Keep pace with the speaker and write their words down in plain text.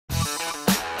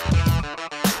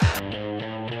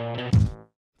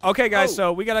Okay, guys,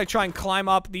 so we gotta try and climb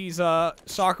up these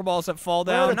soccer balls that fall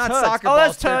down. They're not soccer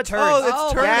balls, they're turds. Oh,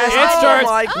 it's turds. It's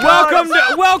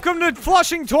turds. Welcome to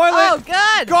flushing toilet. Oh,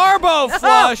 God. Garbo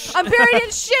flush. I'm buried in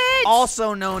shit.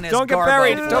 Also known as Don't get Garbo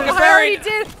buried. flush. Don't get I already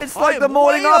buried. did. It's like the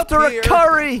morning after a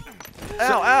curry.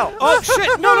 Ow, ow. Oh,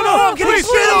 shit. No. I'm getting Please.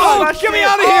 shit on. Oh, get me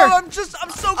out of here. I'm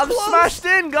so close. I'm smashed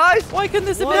in, guys. Why couldn't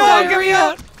this have been No, get me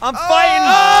out. I'm fighting.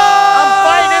 I'm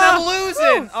fighting and I'm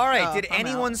losing. All right, did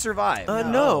anyone survive?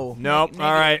 No. Nope.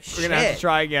 All right. We're gonna have to Shit.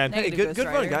 try again. Hey, good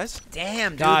run, guys.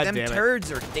 Damn, dude, God them damn it.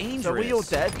 turds are dangerous. So we all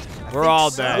dead? We're all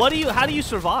dead. How do you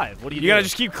survive? What do you do? You gotta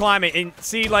just keep climbing and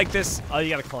see like this. Oh, you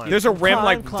gotta climb. There's a rim Climb,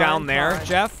 like climb, down there, climb.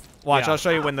 Jeff. Watch, Yeah. I'll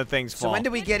show you when the things fall. So when do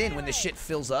we get in? When the shit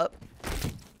fills up?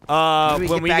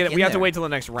 When we back get it, in we have to there? wait till the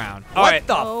next round. What All right.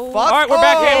 the Oh. fuck? All right, we're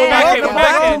back in. We're back in. We're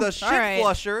back in. the shit Alright.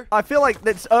 flusher. I feel like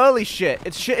it's early shit.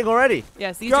 It's shitting already.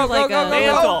 Yes, these Go, are like go, go,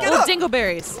 go, go. little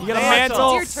dingleberries. You got a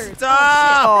mantle. Deer turds.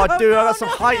 Stop! Oh, dude, I got some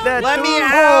height there. Let me dude.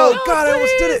 out. Oh, God, I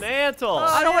almost did it. Mantle.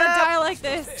 I don't want to die like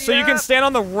this. So you can stand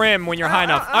on the rim when you're high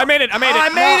enough. I made it. I made it. I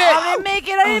made it. I didn't make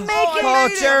it. I didn't make it. Oh,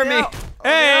 Jeremy.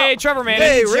 Hey, Trevor made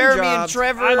Hey, it. rim Jeremy job. and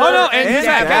Trevor. Oh no, and And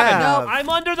Gavin. Gavin. No. I'm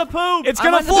under the poop. It's I'm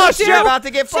gonna on the flush, boat, You're Jeff. about to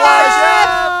get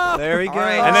flushed. There we go. All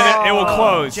right. And then it will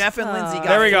close. Jeff and Lindsay got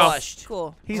There we go. flushed.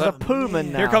 Cool. He's a puma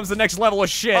now. Here comes the next level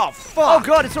of shit. Oh, fuck. Oh,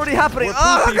 God, it's already happening.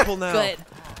 Oh, people now. Good.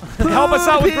 Help us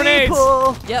out with grenades.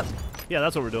 people. Yep. Yeah,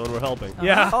 that's what we're doing. We're helping.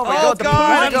 Yeah. Oh, my Oh, God, the God,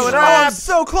 poo's I'm going trapped. on.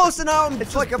 So close and now I'm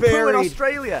It's like a poo in buried.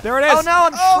 Australia. There it is. Oh, no,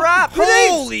 I'm trapped.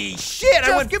 Holy shit!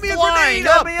 I went give me a flying grenade.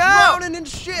 up. Let me out. Drowning in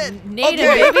shit. Native,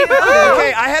 Okay. baby.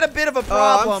 Okay, I had a bit of a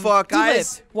problem, I'm fucked.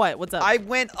 guys. What? What's up? I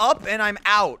went up and I'm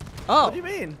out. Oh. What do you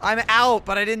mean? I'm out,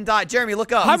 but I didn't die. Jeremy,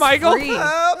 look up. Hi, Michael. free.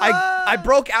 I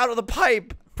broke out of the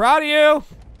pipe. Proud of you.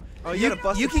 Oh, you gotta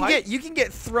bust You the can pipe?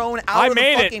 get thrown out I of the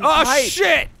made it. fucking Oh pipe.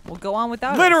 shit. We'll go on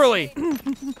without Literally.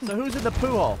 So who's in the poo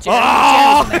hole?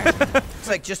 Oh. It's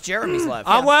like just Jeremy's left.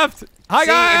 I'm left. Hi See,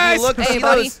 guys. if you look, Hey,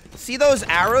 buddy. see those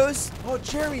arrows? Oh,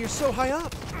 Jeremy, you're so high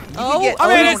up. Oh, get oh,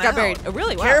 thrown he just got out. buried. Oh,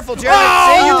 really? Wow. Careful, Jeremy.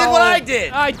 Oh! See, you did what I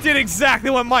did. I did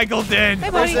exactly what Michael did. Hey,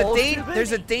 buddy.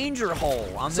 There's a danger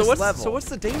hole on So this what's level. so what's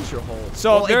the danger hole?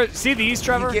 So Well, there. See these,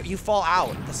 Trevor? you fall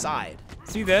out the side.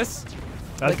 See this?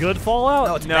 A good fallout?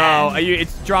 No, it's No, bad. it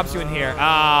drops you in here.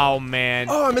 Oh man.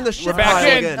 Oh, I'm in the shit back pile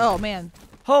in. again. Oh, man.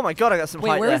 Oh, my God, I got some Wait,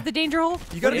 height where's there. the danger hole?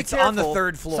 You gotta It's be careful. on the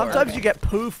 3rd floor. Sometimes you get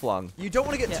poo flung. You don't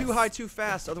want to get too Yes. high too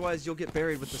fast, otherwise you'll get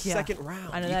buried with the Yeah. second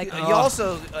round. I know You, that. you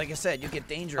also, like I said, you get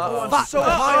danger Oh, holes. I'm so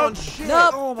high on shit.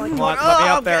 Nope. Oh, my Come God. on, let me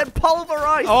Oh, up I'm there. getting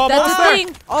pulverized. Oh, That's almost the there. thing.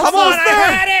 Come on, I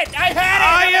had it. I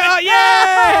had it.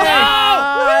 Yay!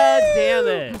 God damn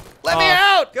it. Let me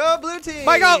out! Go blue team.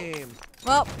 Michael.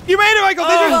 Well, You made it, Michael.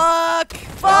 Did you? fuck. You're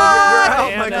Fuck. out,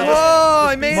 Damn Michael. it. Oh,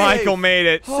 I made it. Michael made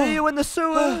it. See you in the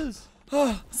sewers.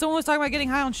 Someone was talking about getting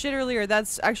high on shit earlier.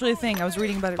 That's actually a thing. I was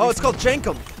reading about it Oh, it's recently.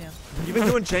 called Jankum. Yeah. You've been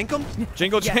doing Jankum?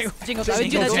 Jingle Yes. jangle. Jingle. I would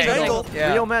do that Jingle, jingle. jangle.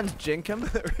 Yeah. Real man's jinkum.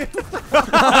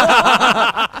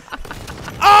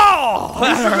 Oh!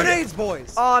 Use the grenades,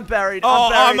 boys. Oh, I'm buried. Oh,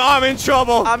 I'm buried. I'm in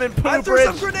trouble. I'm in poo I threw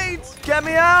some bridge. grenades. Get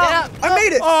me out. Get out. I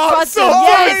made it. Oh, I'm Busted. so Yes.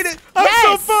 fucked. I made it. I'm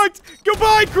so Yes. fucked.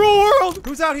 Goodbye, cruel world.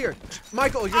 Who's out here?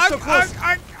 Michael, you're so close.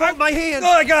 Hold my hand.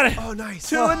 Oh, I got it. Oh, nice.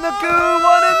 Two in the goo,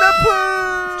 one in the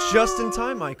poo. Just in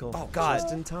time, Michael. Oh, God.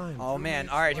 Just in time. Oh man!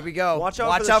 All right, here we go. Watch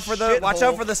out for the watch shithole.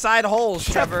 out for the side holes,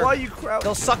 Jeff, Trevor. why you crouch?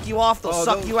 They'll suck you off. They'll Oh,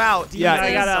 suck those- you out. Yeah, I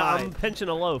Inside. I'm pinching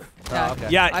a loaf. Yeah. okay.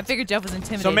 Yeah. I figured Jeff was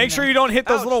intimidating. So make sure them. you don't hit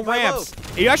those Ouch, little my ramps.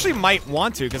 You actually might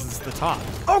want to because it's the top.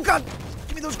 Oh, God.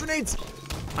 Give me those grenades.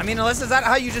 I mean, unless is that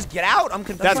how you just get out? I'm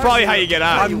confused. That's probably how you get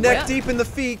out. I'm neck win? deep in the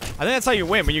feek. I think that's how you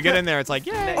win. When you get in there, it's like,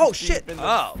 yeah. Oh, shit.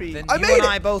 Oh, then I you made and it.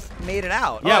 I both made it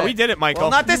out. Yeah, Oh. we did it, Michael.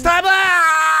 Well, not this time.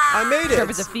 I made it.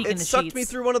 Trevor's a feek in It the sucked sheets. me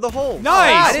through one of the holes.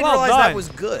 Nice. I didn't well realize done. that was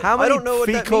good. How I many don't know what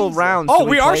that fecal means, though. rounds Oh, do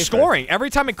we are play for? scoring. Every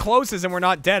time it closes and we're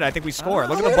not dead, I think we score.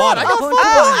 Look at the yeah, bottom. I got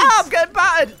Oh, I'm getting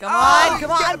battered. Come on,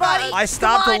 come on, buddy. I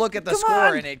stopped Come to on, look at the come score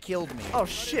on. and it killed me. Oh,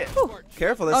 shit.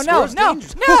 Careful, that Oh no, score's no,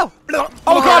 dangerous. no!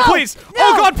 Oh, God, No. please.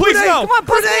 Oh, God, please, no. Come on,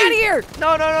 push me out of here!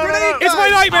 No, no, no, no, no. It's my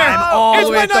nightmare. I'm all it's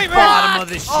the way my at the nightmare. bottom of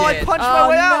this shit. Oh, I punched Oh, my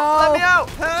way out. no. Let me out.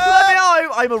 Let me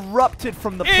out. I'm erupted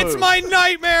from the poo. It's my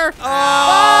nightmare.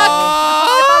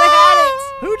 I thought I had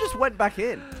it! Who just went back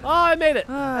in? Oh, I made it.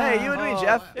 Hey, you and me,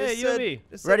 Jeff. Hey, you and me.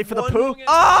 Ready for the one- poo?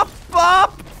 Up,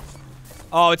 up.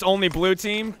 Oh, it's only blue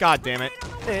team? God damn it.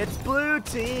 It's blue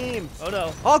team. Oh,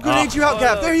 no. I'll grenade you out, Oh,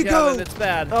 Cap. no, There you Kevin, go. It's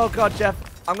bad. Oh, God, Jeff.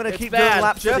 I'm going to It's keep bad. doing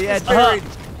laps Jeff to the is edge. buried.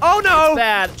 Oh, no. It's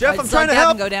bad. Jeff, I I'm saw trying to Gavin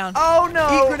help. go down. Oh, Eat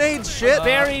no. grenades, shit.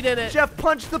 Buried in it. Jeff,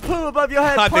 punch the poo above your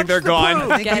head. I think Punch they're the gone.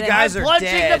 poo. I think Get you it. guys are Plunging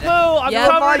dead. the poo. I'm Yeah.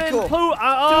 covered Michael. in poo. Do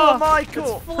a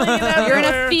Michael. Fleeing You're in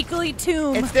everywhere. a fecally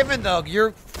tomb. It's different though.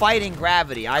 You're fighting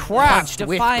gravity. I Crap. punched with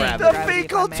Defying gravity. gravity, if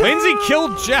fecal I may. tube. Lindsay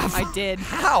killed Jeff. I did.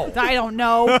 How? I don't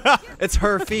know. It's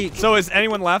her feet. So is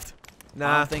anyone left? I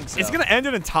Nah. don't think so. It's gonna end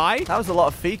in a tie. That was a lot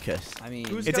of fecus. I mean,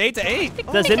 Who's It's got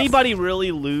 8-8. Does anybody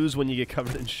really lose when you get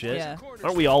covered in shit? Yeah.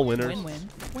 Aren't we all winners?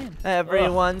 Win.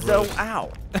 Everyone's ow.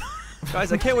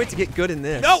 Guys, I can't wait to get good in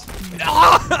this. No.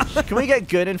 Can we get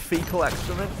good in fecal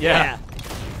excrement? Yeah.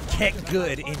 Get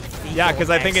good in fecal Yeah, because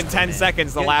I think in 10 excrement.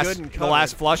 seconds the Get good and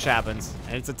last flush happens,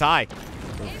 and it's a tie.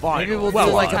 maybe we'll Well,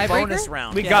 do like a tiebreaker? bonus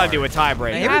round. We Yeah. gotta do a Now,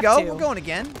 tiebreaker. here we have go. to. We're going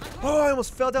again. Oh, I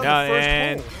almost fell down Yeah, the first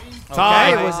and hole.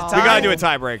 tie. Okay, was it We tie? gotta do a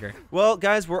tiebreaker. Well,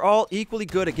 guys, we're all equally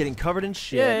good at getting covered in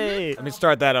shit. Yay! Let me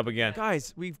start that up again.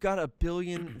 Guys, we've got a 1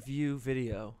 billion view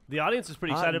video. The audience is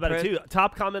pretty I'm excited about it too. impressed.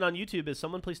 Top comment on YouTube is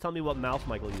someone please tell me what mouse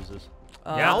Michael uses.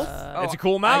 Mouth? It's a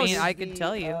cool I mouse. mean, I could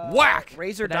tell you. Whack.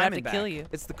 Razor But I'd have to Diamondback. kill you.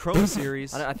 It's the Chrome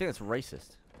series. I think it's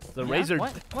racist. The Yeah? razor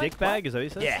What? dick bag, is that what he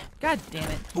said? Yeah. God damn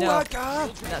it. No. No,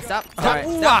 stop. Alright.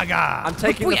 Booyaka. I'm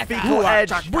taking the Booyaka. fecal edge.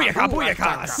 Booyaka,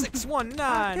 booyaka.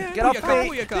 619. Get off Booyaka,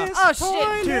 me. booyaka. Oh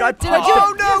shit. Dude, I Did I punched.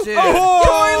 do it? no! Dude,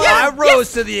 Oh, I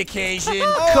rose to the occasion,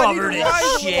 covered in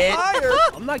shit.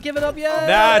 I'm not giving up yet.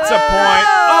 That's a point.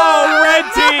 Oh, red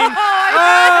team.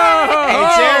 Oh.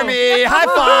 Hey, Jeremy, high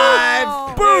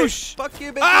five. Boosh. Fuck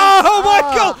you, baby. Oh,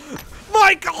 Michael.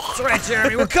 Michael. That's right,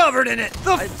 Jeremy. We're covered in it.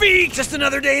 The feek. Just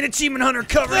another day in Achievement Hunter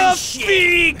covered The in shit.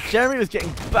 feek. Jeremy was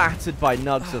getting battered by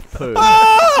nugs of poo.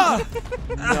 Ah.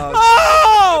 No.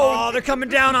 Oh. Oh, they're coming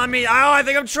down on me. Oh, I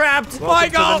think I'm trapped.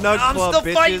 Welcome to the Michael, Nug I'm Club,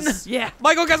 still fighting. bitches. Yeah.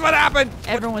 Michael, guess what happened?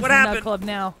 Everyone's what in the happened? club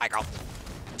now. Michael.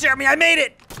 Jeremy, I made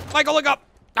it. Michael, look up.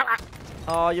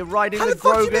 Oh, you're riding How the the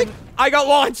fuck you Grogan. make- I got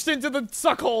launched into the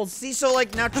suckholes. See, so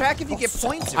like now track if you get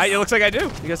points. Or It looks like I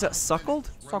do. You guys got suckled?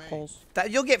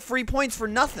 that you'll get free points for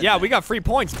nothing. Yeah, we got free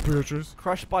points, bitches.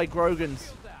 Crushed by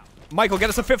Grogans. Michael, get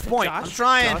us a 5th point. I'm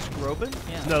trying. Josh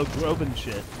Groban? No, Groban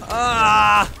shit.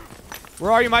 Ah.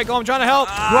 Where are you, Michael? I'm trying to help.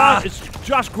 It's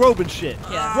Josh Groban shit.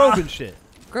 Yeah. Groban shit.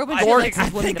 Groban I shit think, likes I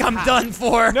his women think to I'm pop. done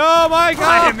for. No, Michael.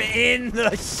 I'm in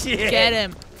the shit. Get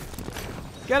him.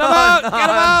 Get him out. Get him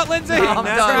out, Lindsay. I'm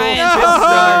trying.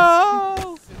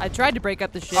 No. I tried to break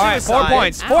up the shit. All right, 4 Suicide.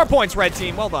 points. 4 points, red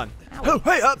team. Well done. Oh,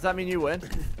 hey, up. Does that mean you win?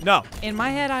 No. In my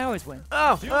head, I always win.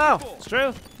 Oh, oh. It's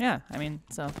true. Yeah, I mean,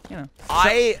 so, you know.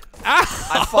 I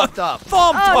fucked up.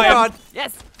 Thumped Oh, by God.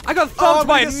 Yes. I got Oh, thumped I'm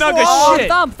by a gonna nug swallow. of shit.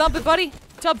 Thump it, buddy.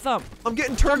 Tub thump. I'm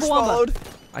getting turd Chumbawamba. swallowed.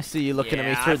 I see you looking at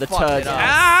me Yeah, through I the fucked turd. it up.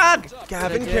 Ah!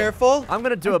 Gavin, careful. I'm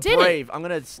gonna do a did it. brave. I'm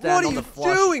gonna stand What are on you the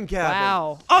flush. doing, Gavin?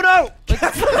 Wow. Oh no!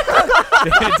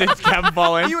 Did Kevin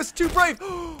fall in? He was too brave.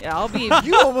 Yeah, I'll be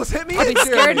You almost hit me. I'll be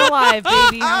scared alive,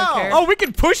 baby. I don't care. Oh, we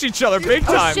can push each other big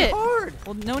Oh, time. shit. Hard.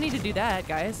 Well, no need to do that,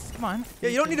 guys. Come on. Yeah,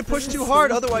 you don't need to push too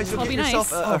hard, otherwise you'll I'll get be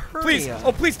yourself nice. a hernia. Please.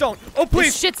 Oh, please don't. Oh, please.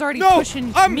 This shit's already no,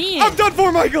 pushing me in. I'm done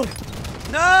for, Michael.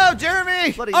 No,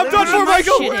 Jeremy. Bloody I'm done Lindsay. for,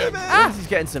 Michael. Shit in. Ah, He's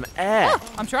getting some air.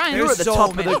 I'm trying. You're at the so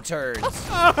top of many the- turds.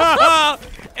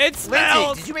 It smells.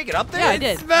 Lindsay, did you make it up there? Yeah, I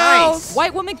did. Smells.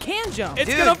 White woman can jump. It's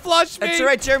Dude, gonna flush me. That's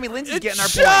right, Jeremy. Lindsay's It's getting our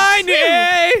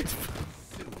points. shiny.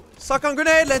 Suck on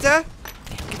grenade, Lindsay.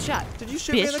 Good shot. Did you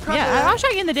shoot me in the Bitch. crotch? Yeah, I'll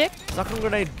shot you in the dick. Suck on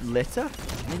grenade litter?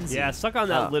 Yeah, suck on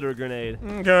that Oh. litter grenade.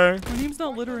 Okay. My name's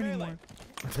not litter anymore.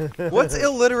 What's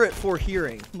illiterate for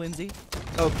hearing? Lindsay.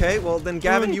 Okay, well then,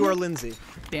 Gavin, you are Lindsay.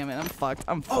 Damn it, I'm fucked.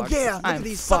 I'm Oh fucked. yeah, look I'm at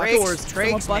these fucked. suck doors.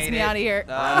 Someone bust me out of here.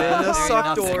 I'm in the There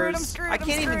suck you go. doors. I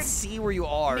can't even see where you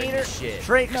are in this shit.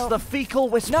 Drake's the fecal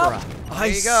whisperer. I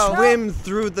you go. swim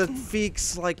through the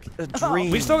feeks like a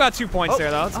dream. We still got 2 points Oh. there,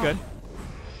 though. That's good.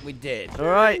 We did. All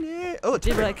right. Yeah. Oh, it's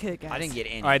Did what I could, guys. I didn't get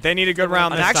any. All right, they need a good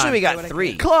round And this actually, time. we got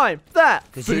 3. Climb that.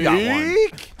 'Cause you got one.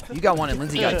 feek. You got 1 and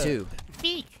Lindsay got 2.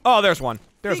 Oh, there's one.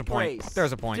 There's a Feek point. race.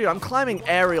 There's a point. Dude, I'm climbing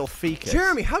aerial fecus.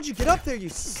 Jeremy, how'd you get up there, you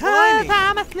Cause slimy?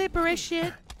 I'm a slippery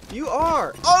shit. You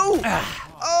are. Oh!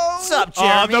 Oh! What's up, Oh,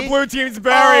 Jeremy? the blue team's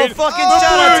buried. Oh, fucking the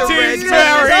shout out blue to team's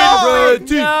Red buried.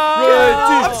 Team. Red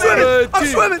team. I'm swimming! I'm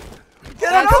swimming!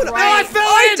 Get out! That's No, right. I fell in!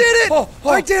 I did it!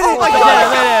 I did it! Oh my I God.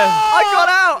 got I got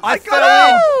out. I got fell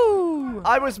out. Ooh.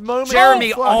 I was momentarily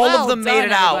Jeremy, flushed. all Well of them done, made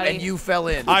it out, everybody. and you fell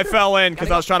in. I fell in because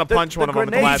I was trying to punch one of them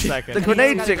at the last second. The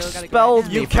grenades Gotta go, expelled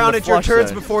gotta me You from counted the your flush turds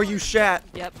zone. before you shat.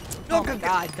 Yep. Oh my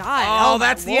God, God. Oh, my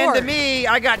that's the end of Lord. me.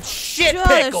 I got shit Just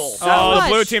pickle. so Oh, the much.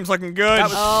 blue team's looking good.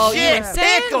 Oh, you Shit were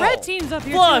saying pickle. red team's up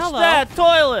here. too. Flush Hello. that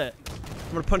toilet.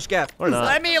 I'm gonna punch Gav. Or not.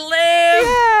 Let me live.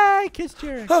 Yay, kiss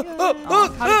Jerry. How'd it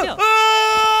feel?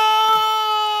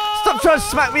 Stop trying to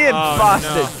smack me in, Oh,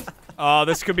 bastard. no. Oh,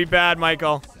 this could be bad,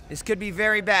 Michael. This could be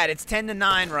very bad. It's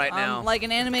 10-9 right now. Like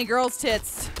an anime girl's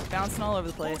tits, bouncing all over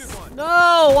the place.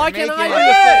 No, why can't I Make do it.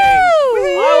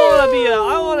 the thing?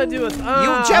 I want to do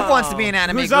it. Jeff wants to be an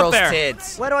anime Who's up girl's there?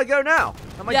 tits. Where do I go now?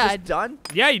 Am I Yeah, just done?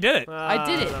 Yeah, you did it. I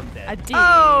did it. I'm dead. I did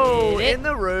Oh, it. in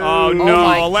the room. Oh, no. Oh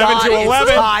my 11 God, to it's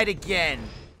 11. tied again.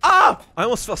 Ah! I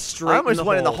almost fell straight I almost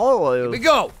went in the hole. Here we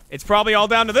go. It's probably all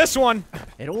down to this one.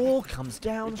 It all comes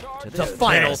down to The this.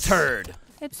 final turd.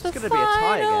 It's the gonna be a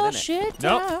tie again, final isn't it? shit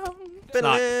Nope. down.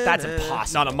 Not. That's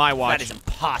impossible. Not on my watch. That is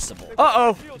impossible.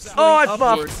 Uh-oh. Oh, I've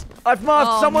upwards. muffed. I've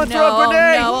muffed. Oh, Someone no, throw a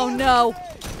grenade. No, oh no.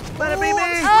 Let it be me.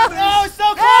 Oh, so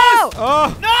No!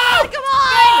 Oh. No! Come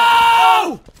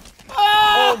on!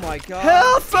 Oh my God.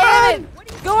 Help! Damn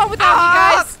it! Go on without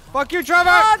me, guys. Fuck you, Trevor.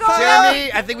 Go on.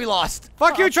 Jeremy, I think we lost.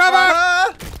 Fuck you,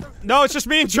 Trevor. No, it's just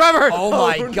me and Trevor. Oh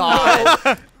my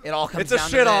God. It all comes It's a down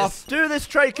shit to off. Do this,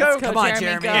 Traco. Come on,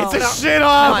 Jeremy. Go. It's a shit Come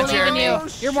off. on, I believe in Jeremy. you.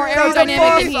 You're more Be the aerodynamic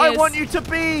boss than he I is. want you to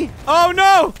be. Oh,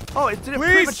 no. Oh, it did it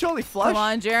Please. prematurely flush? Come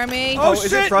on, Jeremy. Oh, is it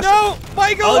shit. frustrating? No.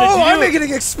 Michael. Oh, I'm you-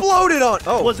 getting exploded on.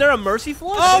 Oh, Was there a mercy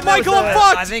flush? Oh, Michael, I'm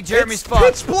fucked. I think Jeremy's it's fucked.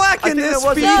 pitch black I in think this it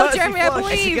was speed. No, because he Jeremy, I flushed.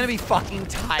 It's believe. gonna be fucking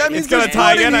tight. That means It's gonna there's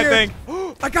tie blood in again, I here.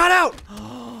 think. I got out.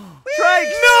 Trake.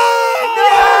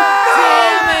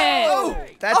 Damn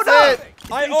it! That's Oh, no. it.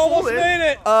 I almost it.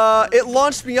 made it. It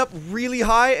launched me up really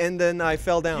high and then I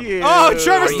fell down. Yeah. Oh,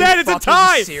 Trevor's Are you dead. It's a fucking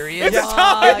tie. serious? It's a It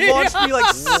tie. launched me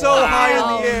like so high in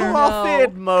the air.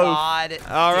 Profit mode. God.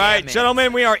 All right, damn it.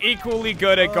 gentlemen, we are equally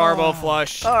good at Garbo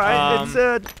Flush. All right, it's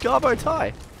a Garbo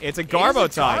tie. it's a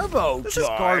Garbo tie. Garbo This is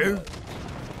tie.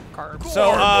 Garbo.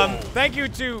 So, thank you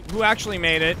to who actually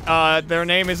made it. Their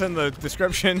name is in the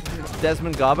description,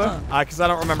 Desmond Garbo. because I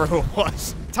don't remember who it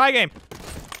was. Tie game.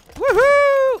 Woohoo!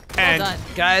 Well And done.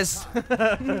 Guys,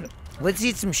 let's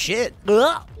eat some shit.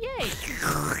 Yay.